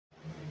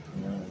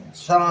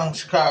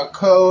Song's called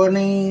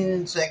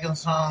Codine, second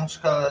song's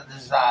called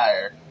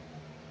Desire.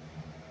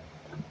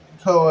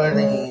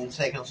 Codine,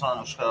 second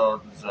song's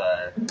called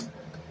Desire.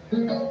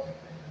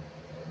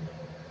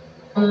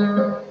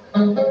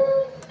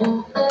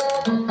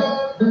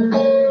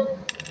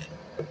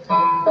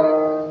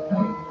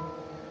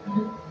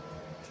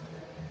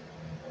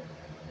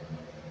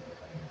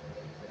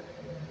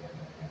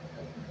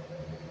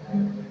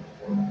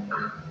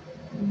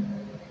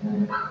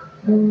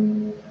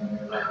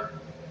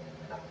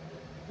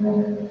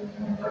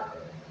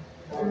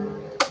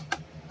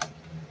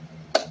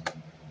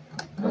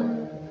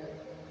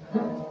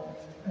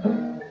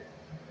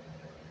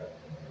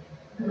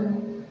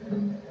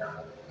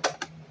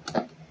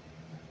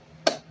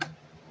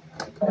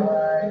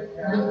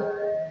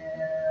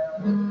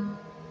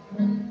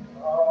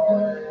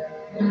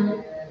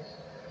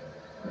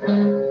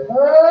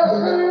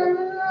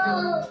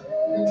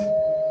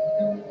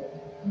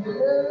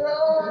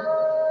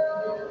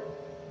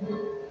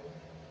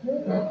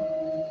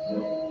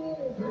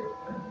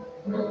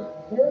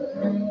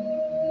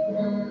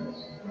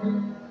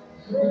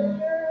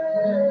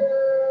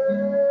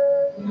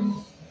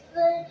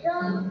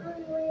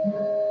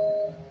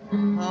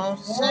 I'll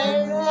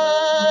sing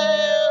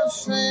my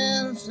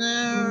sins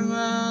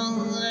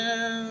around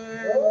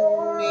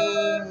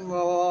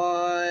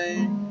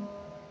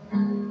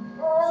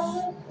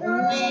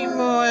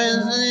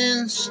Nimoy's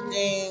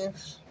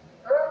instincts.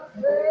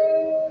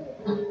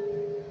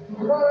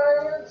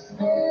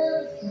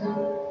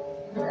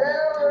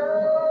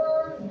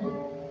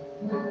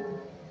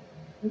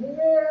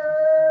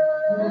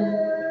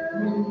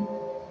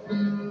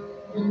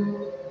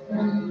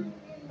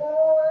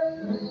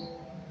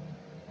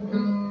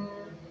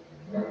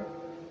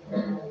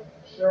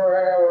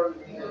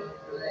 Surrounding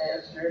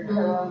lesser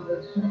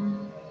compass.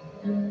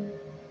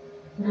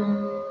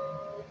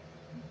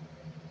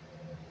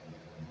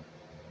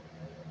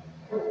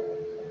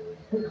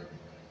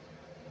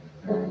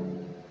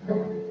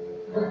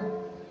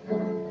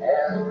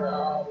 And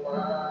all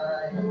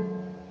my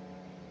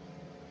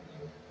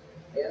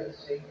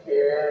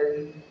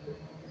insecurities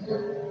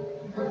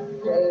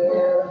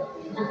can't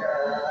be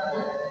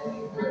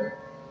tried.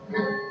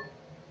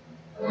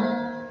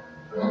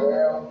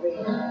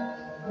 Well-being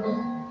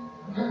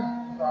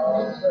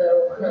also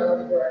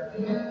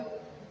comforting.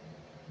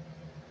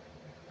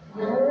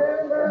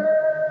 Remember,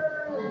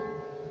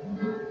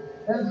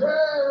 as I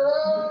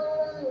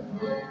love,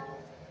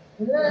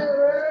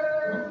 never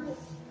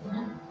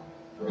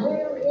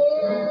you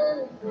can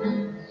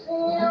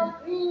still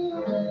be.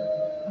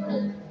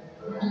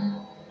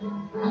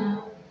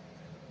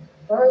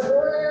 But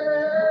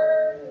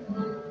when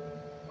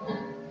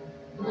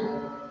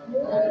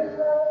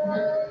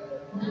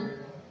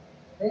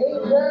they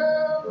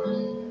come,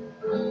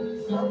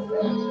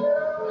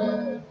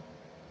 affliction,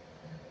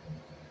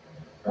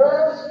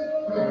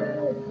 crossing,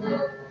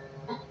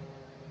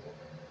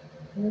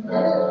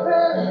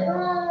 different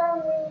from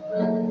me.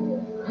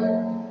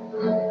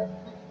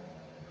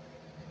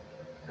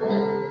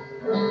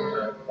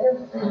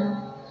 It's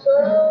so,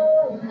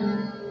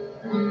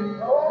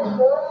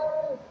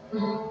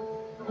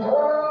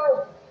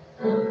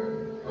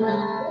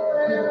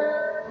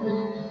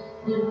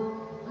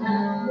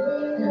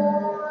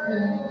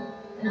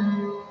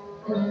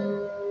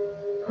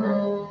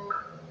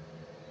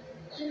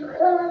 to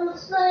come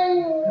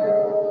sing,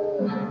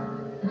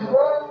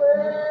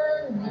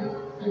 woman,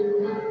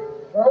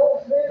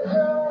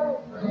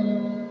 official,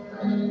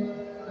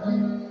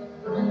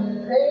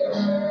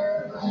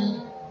 patience,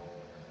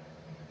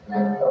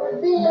 of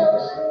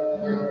DLC,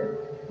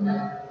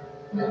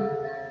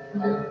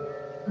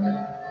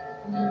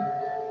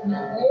 a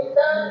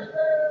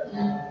doctors,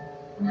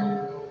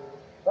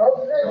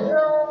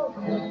 official,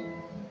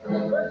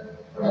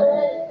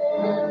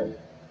 perspective,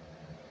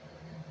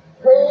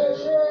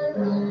 patience,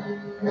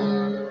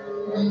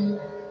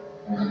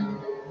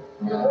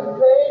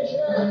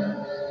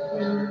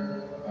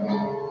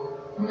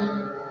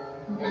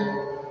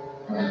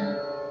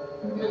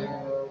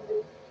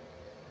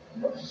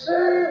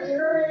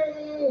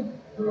 surgery,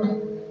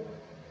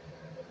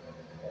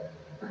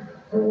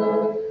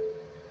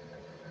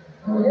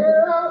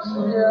 yeah, I'm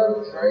still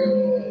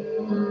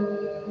trading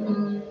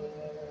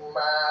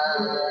my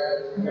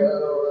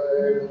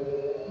story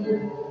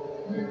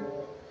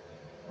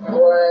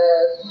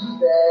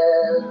west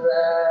as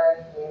I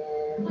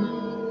can.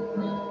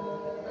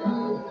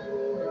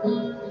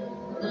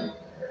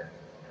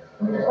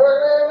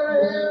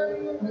 Whatever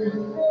you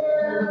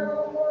feel,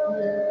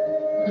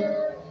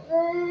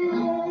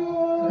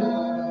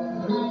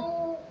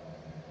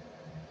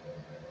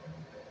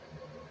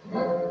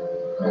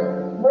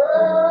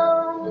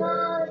 well,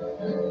 my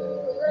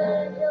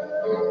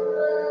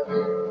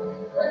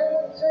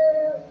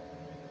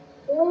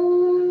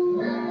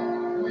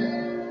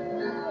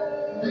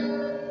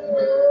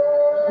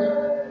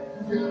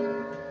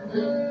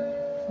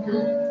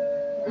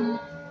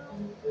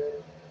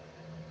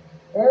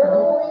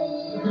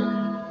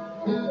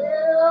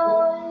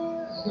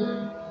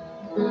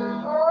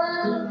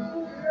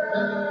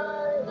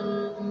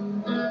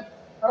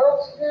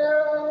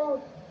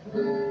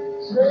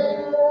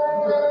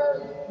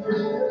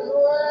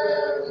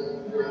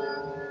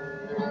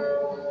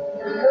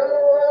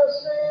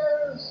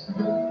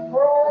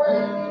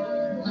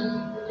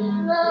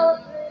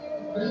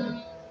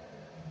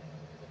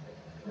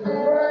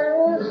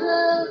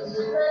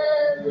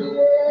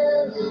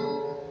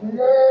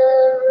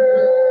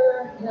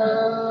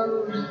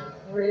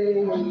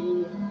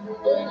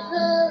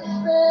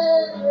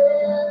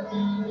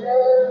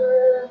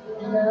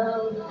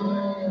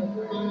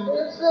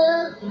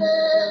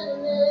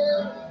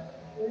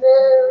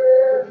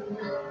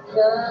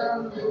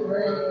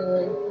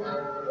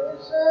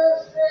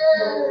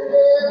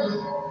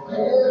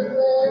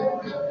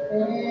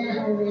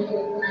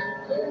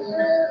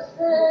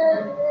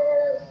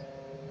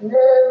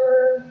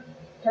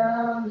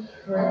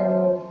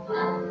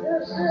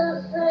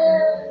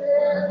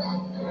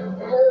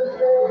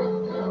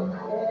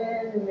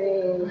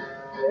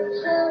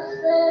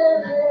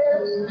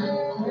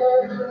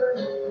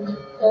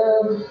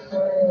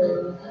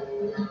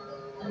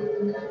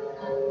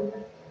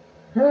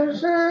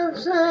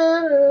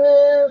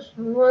sadness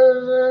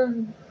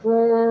wasn't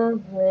for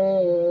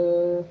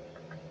me.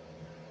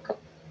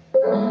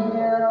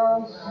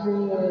 You'll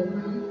see in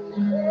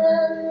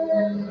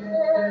this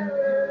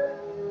mirror.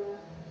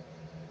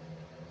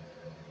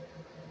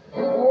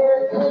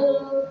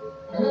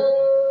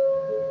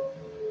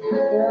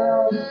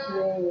 You'll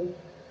see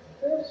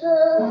the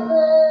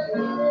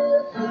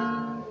sadness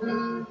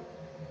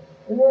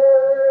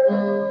never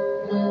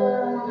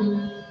comes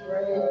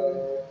free.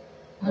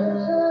 The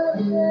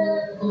sadness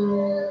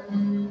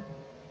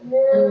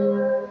never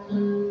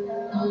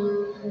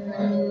comes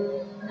free.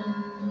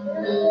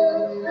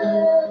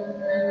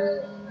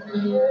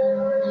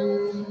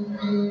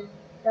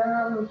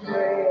 Come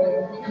free.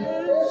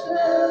 This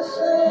is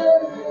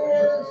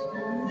sadness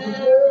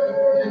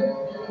never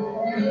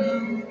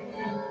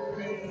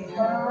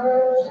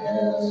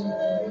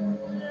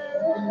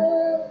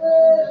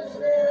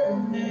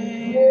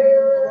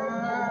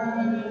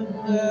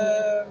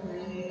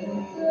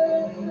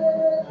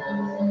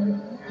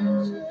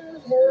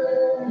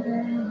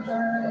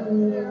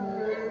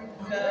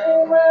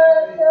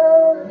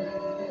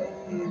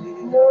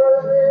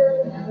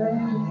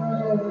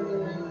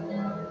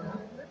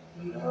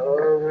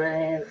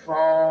rain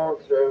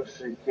falls of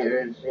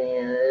security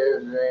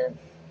isn't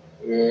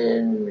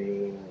in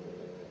me.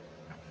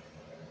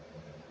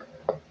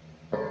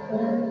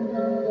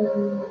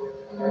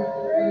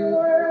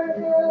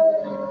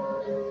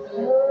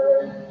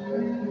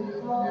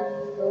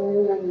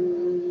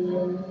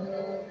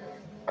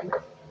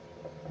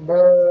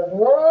 But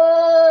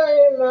why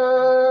am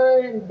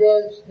I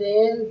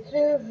destined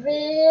to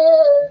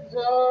feel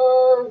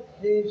so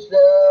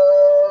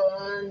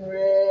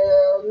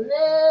unreal?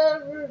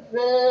 Never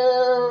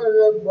felt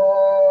a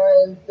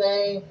boring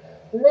thing,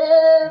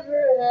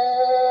 never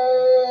had.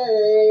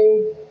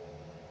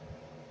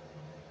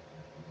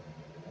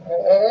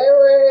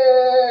 Every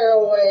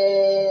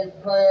way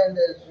planned a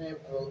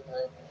simple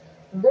thing,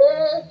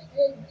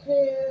 destined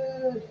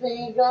to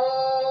think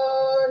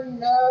on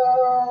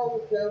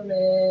no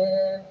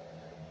command.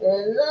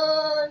 And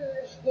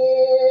under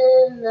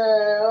skin I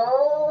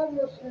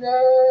almost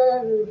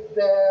never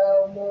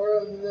felt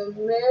more than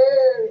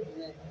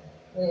marriage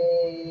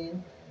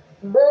pain.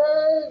 But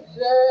it's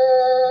a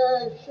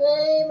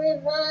shame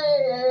if I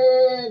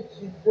had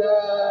to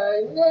try,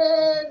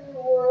 never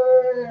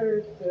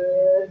were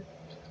could.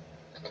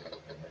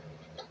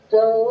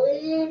 Don't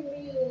leave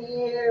me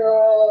here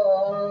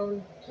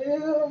all to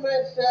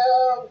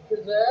myself,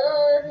 'cause I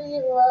already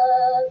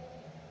left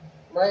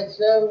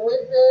myself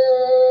without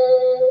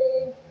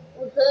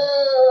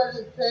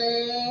a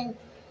thing.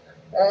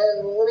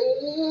 At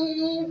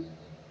least,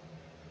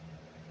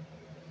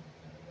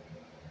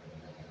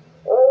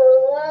 or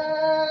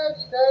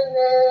last, I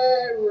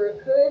never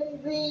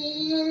could be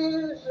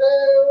you, so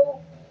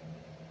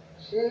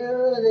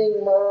soothing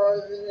more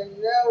than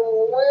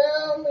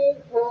overwhelming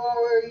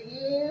for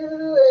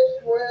you. I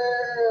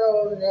swear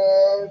I'll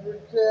never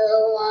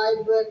tell lie,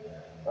 but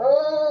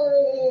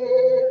only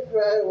if I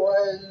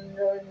wasn't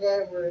or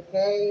never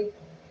came.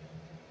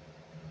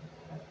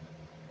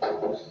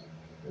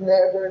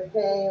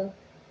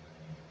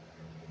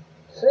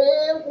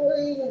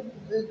 Simply,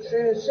 the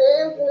truth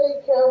simply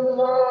comes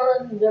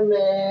on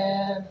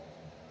demand.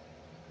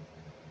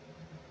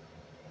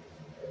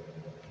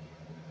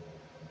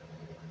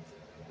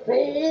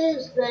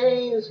 These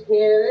things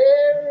can't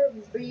ever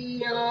be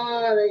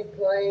on a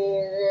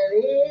plane, and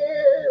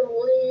here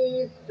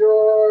we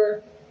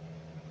store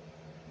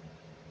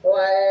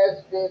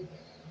plastics,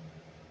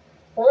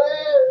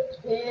 left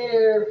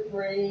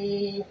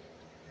carefree.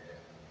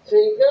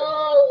 Take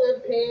all the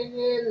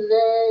opinions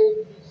that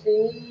you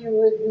see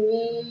with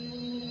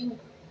me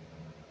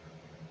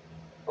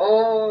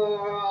all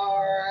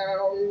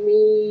around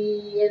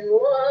me and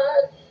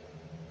watch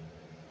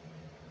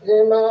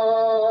them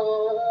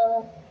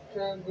all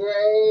turn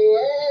gray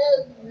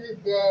as the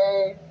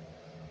day.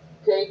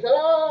 Take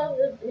all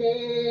the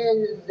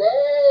pins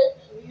that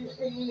you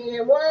see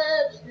and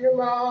watch them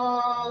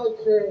all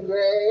turn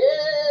gray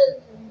as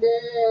the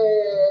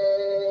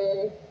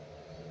day.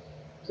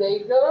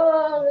 Take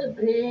all the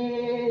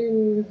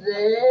pins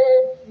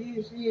that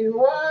you see and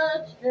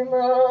watch them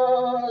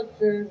all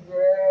turn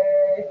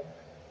gray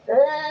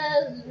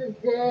as the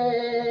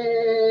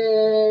day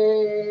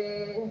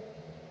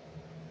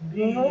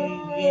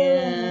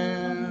begins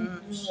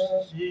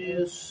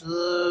to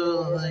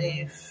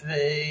slowly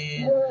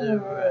fade the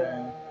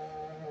rain.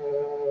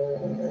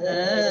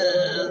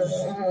 As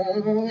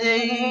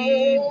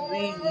day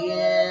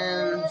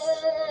begins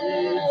to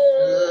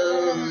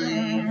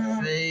slowly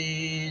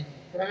fade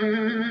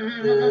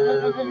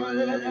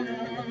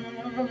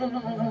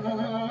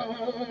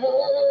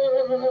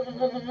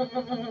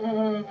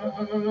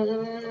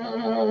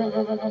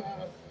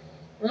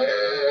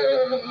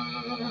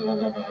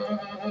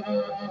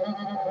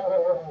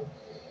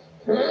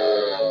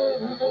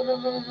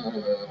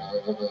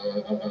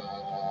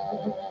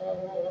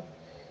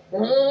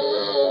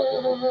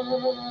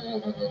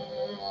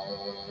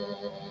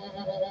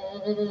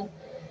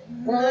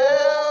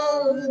now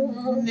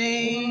the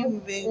day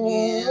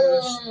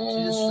begins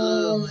to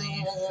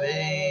slowly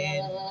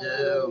fade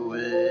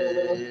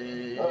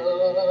away.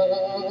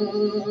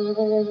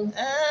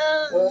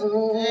 As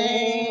the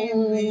day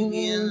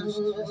begins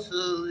to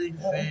slowly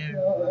fade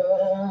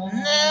away.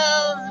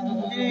 Now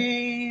the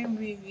day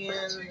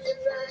begins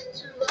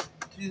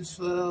to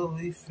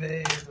slowly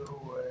fade away.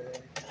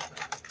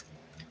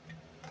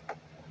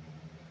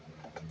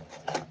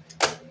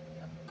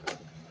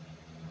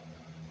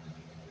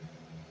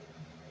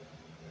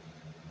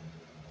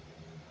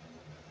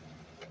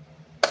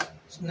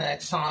 This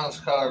next song is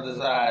called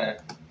Desire.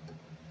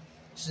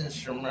 It's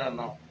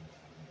instrumental.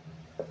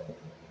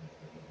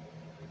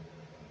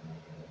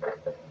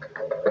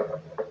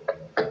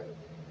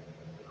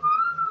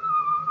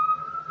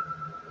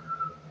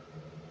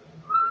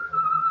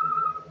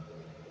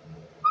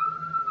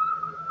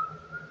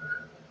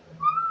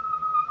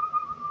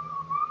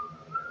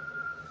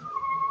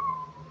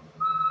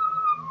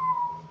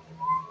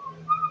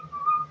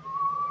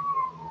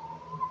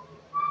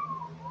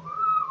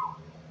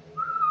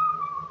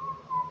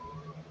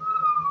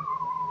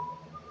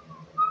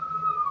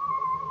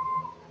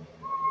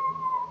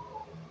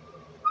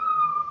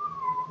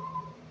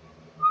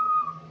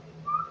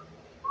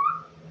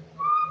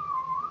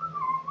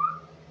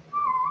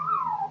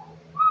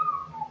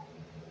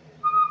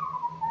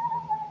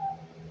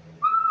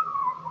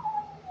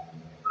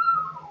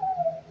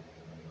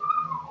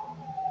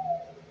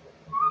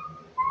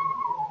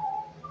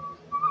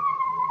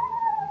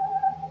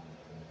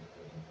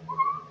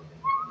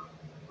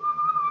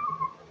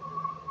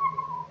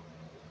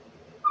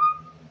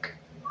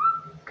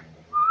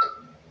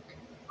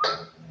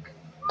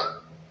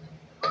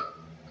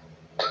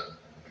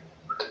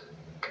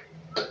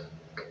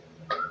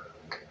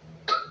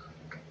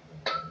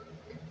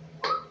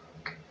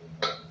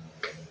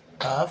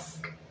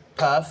 Puff,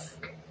 puff,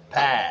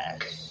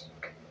 pass.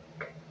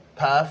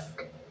 Puff,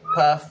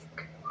 puff,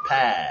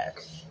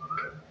 pass.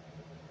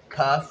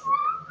 Puff,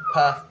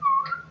 puff,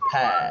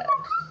 pass.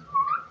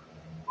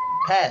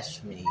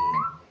 Pass me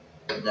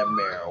the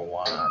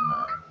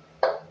marijuana.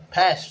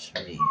 Pass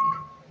me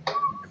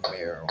the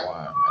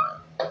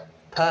marijuana.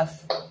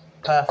 Puff,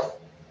 puff,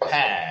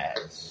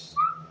 pass.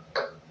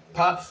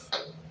 Puff,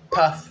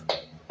 puff,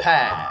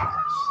 pass.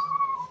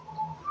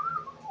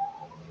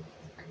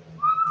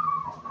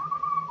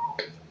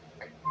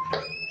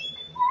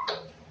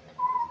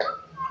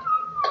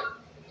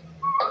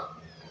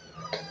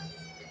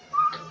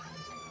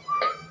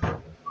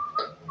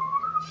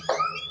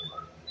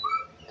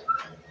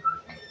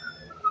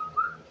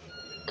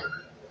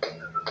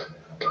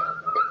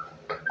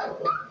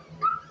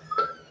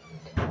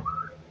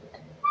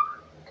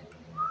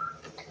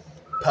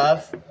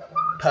 Puff,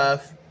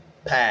 puff,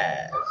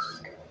 pass.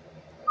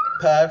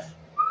 Puff,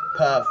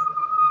 puff,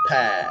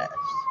 pass.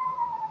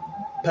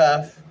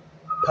 Puff,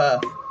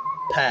 puff,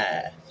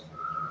 pass.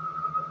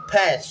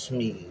 Pass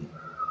me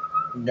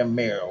the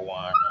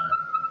marijuana.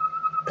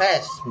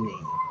 Pass me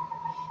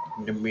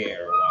the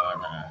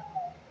marijuana.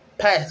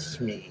 Pass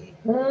me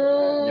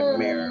the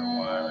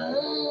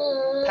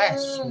marijuana.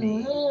 Pass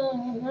me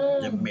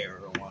the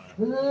marijuana.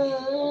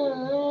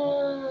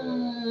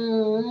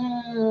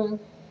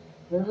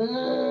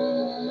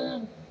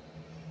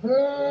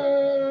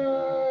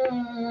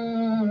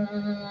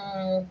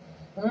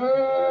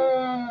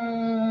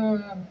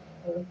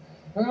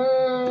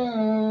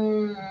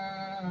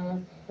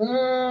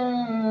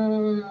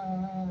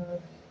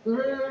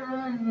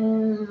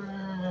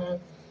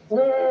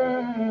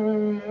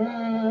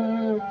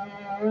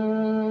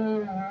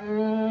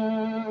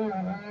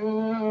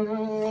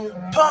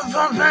 Pump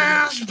and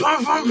pass,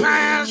 pump and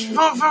pass,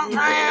 pump and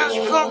pass,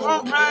 pump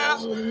and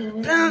pass.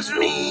 Pass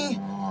me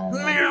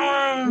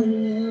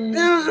marijuana.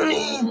 Pass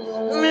me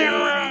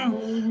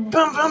marijuana.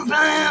 Pump and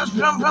pass,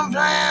 pump and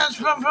pass,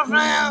 pump and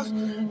pass,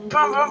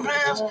 pump and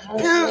pass.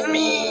 Pass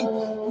me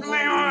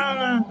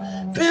marijuana.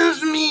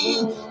 Pass me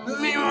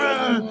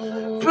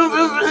marijuana. Pump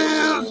and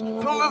pass,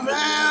 pump and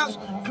pass,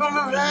 pump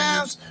and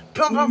pass,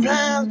 pump and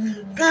pass.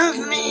 Pass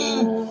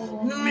me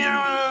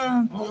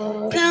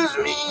marijuana. Pass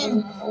me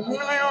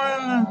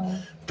marijuana.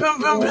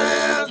 Pump and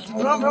pass,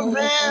 pump and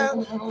pass,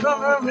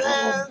 pump and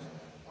pass.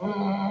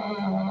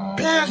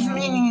 Pass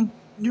me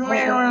the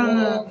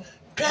marijuana.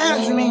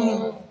 Pass me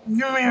the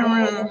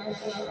marijuana.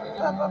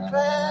 Papa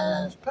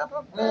pass,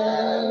 papa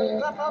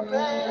pass, papa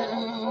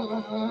pass.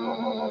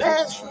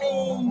 Pass me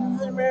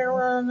the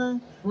marijuana.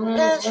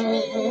 Pass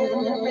me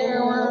the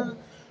marijuana.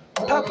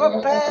 Papa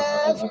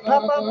pass,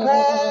 papa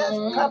pass,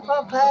 papa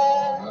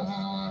pass.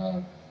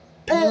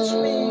 Pass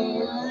me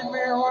the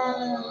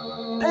marijuana.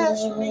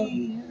 Pass me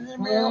the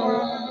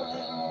marijuana.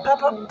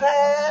 Papa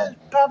pass,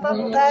 papa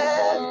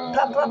pass,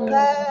 papa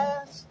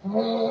pass.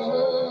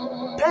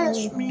 Pass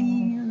me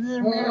the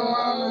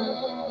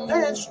marijuana.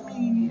 Pass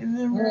me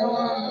the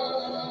marijuana.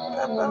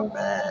 Papa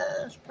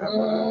pass, papa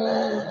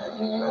pass,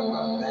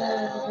 papa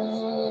pass.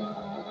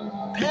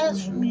 Pass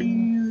me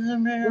the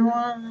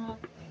marijuana.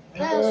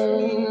 Pass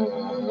me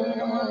the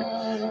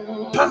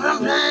marijuana. Papa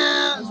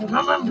pass,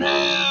 papa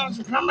pass,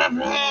 papa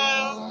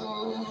pass.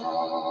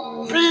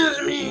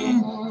 pass me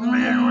the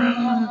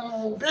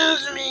marijuana.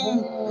 Pass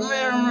me the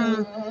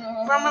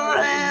marijuana. From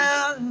my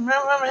hands, from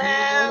my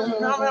hands,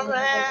 from my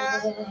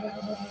hands.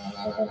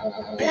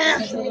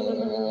 Pass me.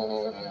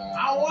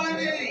 I want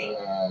it.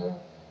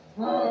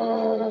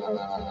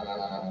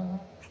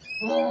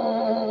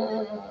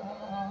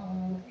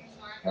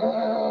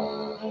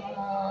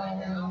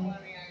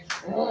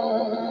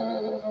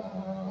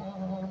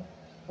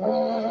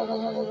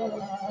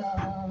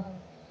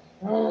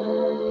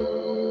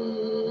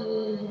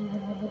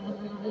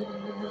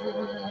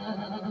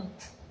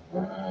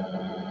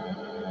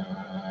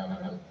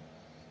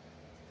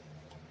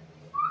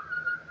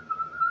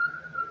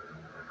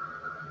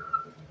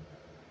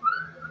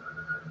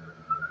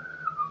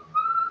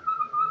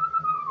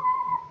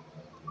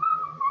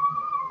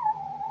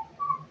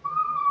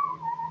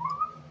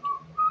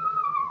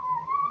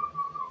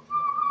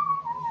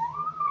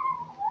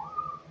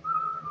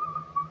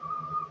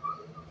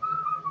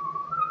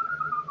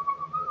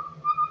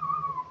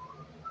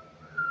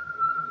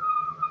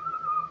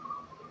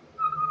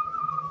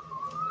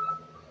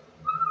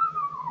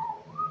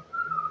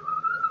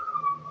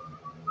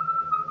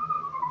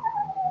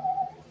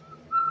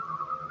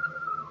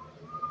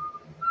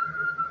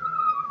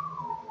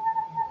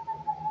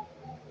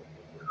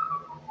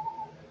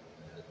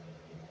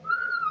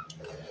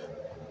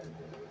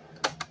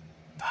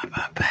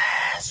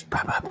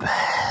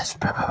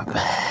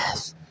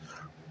 Pass.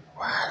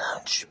 Why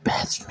don't you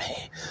pass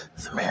me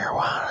the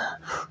marijuana?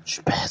 Won't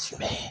you pass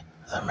me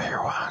the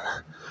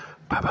marijuana?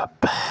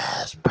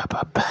 Pass.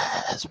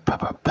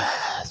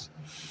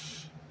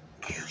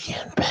 You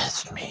can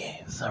pass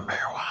me the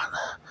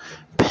marijuana.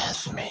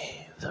 Pass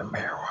me the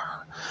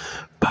marijuana.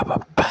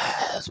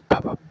 Pass.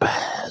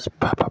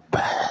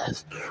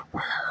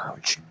 Why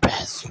don't you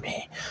pass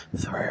me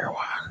the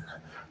marijuana?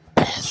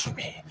 Pass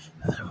me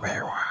the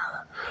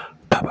marijuana.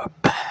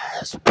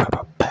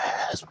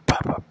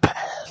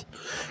 Pass.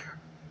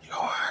 You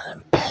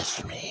wanna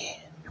pass me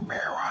the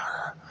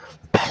marijuana?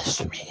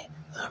 Pass me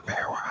the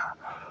marijuana.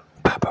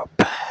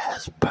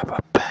 Pass.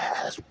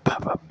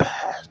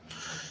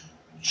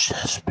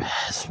 Just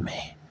pass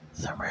me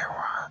the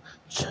marijuana.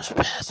 Just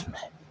pass me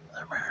the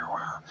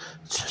marijuana.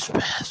 Just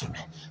pass me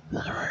the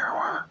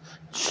marijuana.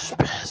 Just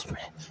pass me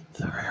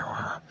the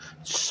marijuana.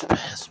 Just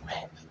pass me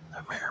the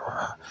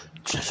marijuana.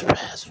 Just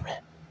pass me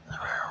the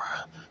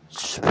marijuana.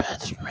 Just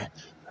pass me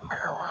the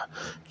marijuana.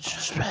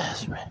 Just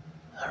pass me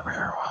the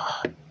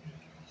marijuana.